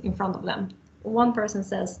blocks in front of them. One person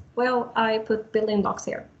says, well, I put building blocks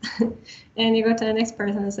here. And you go to the next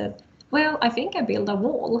person and says, well, I think I built a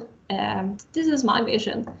wall. This is my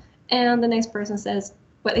vision. And the next person says,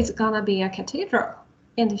 well, it's gonna be a cathedral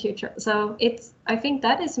in the future. So I think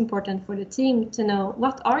that is important for the team to know,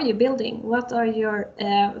 what are you building? What are your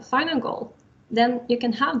final goal? Then you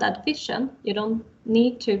can have that vision. You don't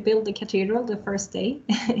need to build the cathedral the first day.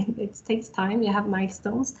 It takes time. You have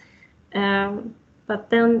milestones. But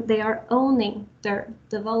then they are owning their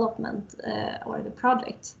development or the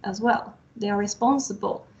project as well. They are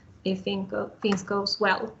responsible if things goes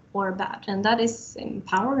well or bad, and that is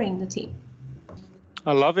empowering the team.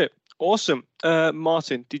 I love it. Awesome.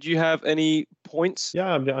 Martin, did you have any points?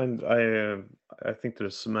 Yeah, I think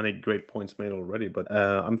there's many great points made already, but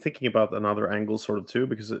I'm thinking about another angle sort of too,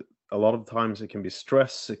 because a lot of times it can be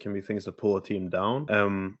stress, it can be things that pull a team down,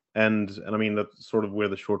 and I mean that's sort of where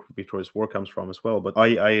the short victorious war comes from as well. But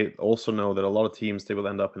I also know that a lot of teams, they will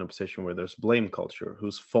end up in a position where there's blame culture.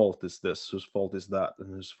 Whose fault is this? Whose fault is that?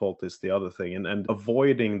 And whose fault is the other thing? And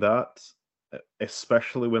avoiding that,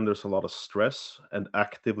 especially when there's a lot of stress, and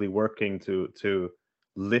actively working to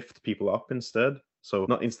lift people up instead. So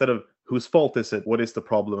not instead of whose fault is it, what is the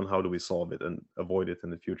problem and how do we solve it and avoid it in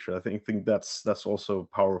the future. I think that's also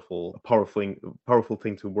a powerful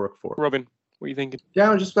thing to work for. Robin, what are you thinking? Yeah, I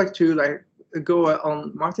would just like to go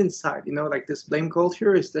on Martin's side. This blame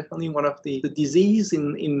culture is definitely one of the disease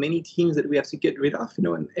in many teams that we have to get rid of,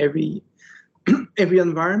 in every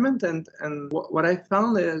environment. And what I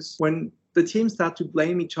found is when the teams start to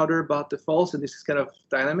blame each other about the faults, and this is kind of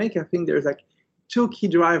dynamic, I think there's two key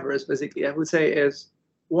drivers, basically, I would say.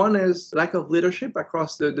 One is lack of leadership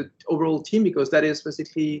across the overall team, because that is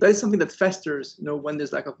something that festers, when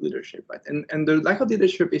there's lack of leadership, right? And the lack of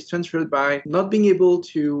leadership is transferred by not being able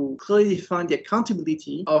to clearly define the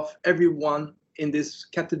accountability of everyone in this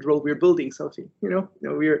cathedral we're building, Sophie.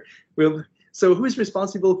 So who's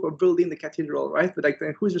responsible for building the cathedral, right? But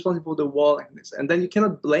then who's responsible for the wall and this? And then you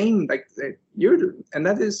cannot blame and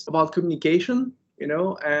that is about communication,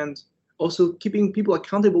 and also keeping people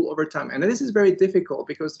accountable over time. And this is very difficult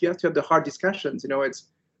because you have to have the hard discussions. It's,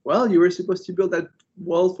 well, you were supposed to build that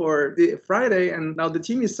wall for the Friday, and now the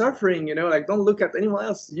team is suffering. Don't look at anyone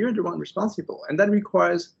else. You're the one responsible, and that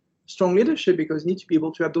requires strong leadership, because you need to be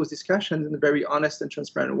able to have those discussions in a very honest and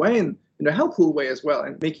transparent way, and in a helpful way as well,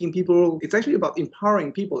 and making people. It's actually about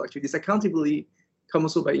empowering people. Actually, this accountability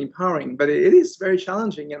comes also by empowering, but it is very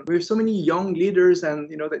challenging, and we have so many young leaders, and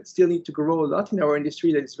that still need to grow a lot in our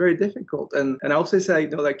industry, that it's very difficult. And I also say,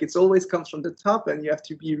 it's always comes from the top, and you have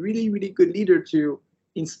to be really, really good leader to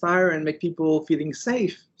inspire and make people feeling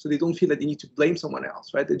safe, so they don't feel that they need to blame someone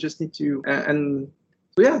else, right? They just need to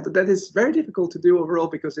so yeah, that is very difficult to do overall,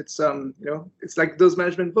 because it's it's like those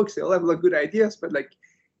management books. They all have a lot of good ideas, but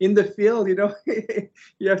in the field,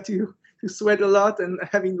 you have to sweat a lot and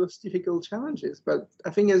having those difficult challenges. But I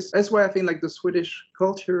think that's why I think the Swedish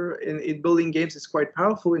culture in building games is quite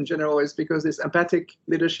powerful in general, is because this empathic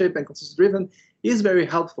leadership and consensus driven is very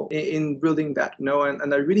helpful in building that.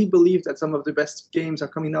 And I really believe that some of the best games are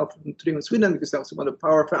coming out today in Sweden, because that's one of the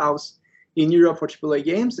powerhouse in Europe for AAA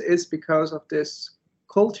games, is because of this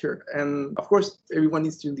culture. And of course, everyone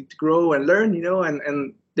needs to grow and learn,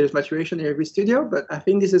 and there's maturation in every studio. But I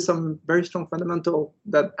think this is some very strong fundamental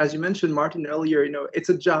that, as you mentioned, Martin, earlier, it's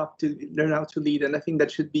a job to learn how to lead. And I think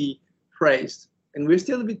that should be praised. And we're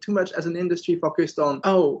still a bit too much as an industry focused on,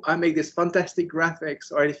 I make this fantastic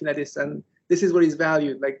graphics or anything like this, and this is what is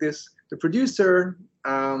valued. The producer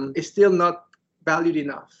is still not valued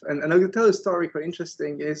enough. And I will tell a story quite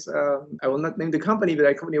interesting is, I will not name the company, but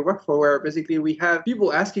a company I work for, where basically we have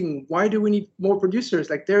people asking, why do we need more producers?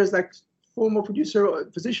 Like there's like 4 more producer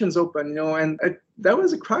positions open, and that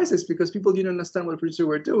was a crisis because people didn't understand what producers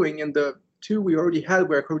were doing. And the 2 we already had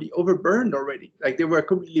were completely overburned already. Like they were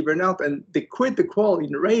completely burned out and they quit the call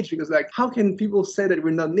in rage because like, how can people say that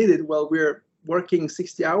we're not needed while we're working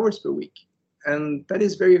 60 hours per week? And that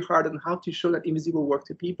is very hard on how to show that invisible work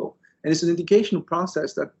to people. And it's an education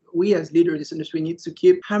process that we as leaders in this industry need to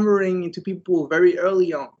keep hammering into people very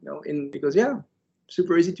early on, because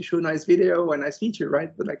super easy to show nice video and nice feature,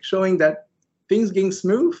 right? But like showing that things getting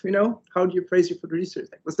smooth, how do you praise your producers?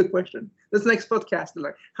 Like, what's the question? That's the next podcast.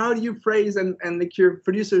 Like, how do you praise and make your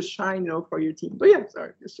producers shine, for your team? But yeah,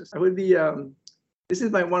 sorry, it's just, I would be, this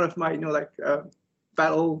is one of my,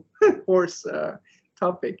 battle horse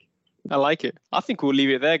topic. I like it. I think we'll leave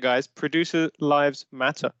it there, guys. Producer lives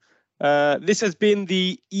matter. This has been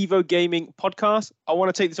the Evo Gaming podcast. I want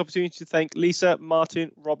to take this opportunity to thank Lisa,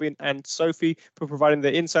 Martin, Robin, and Sophie for providing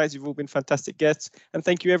their insights. You've all been fantastic guests. And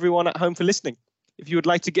thank you everyone at home for listening. If you would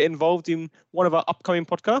like to get involved in one of our upcoming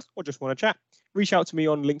podcasts or just want to chat, reach out to me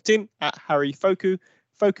on LinkedIn at Harry Foku.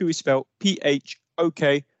 Foku is spelled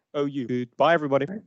Phoukou. Goodbye, everybody.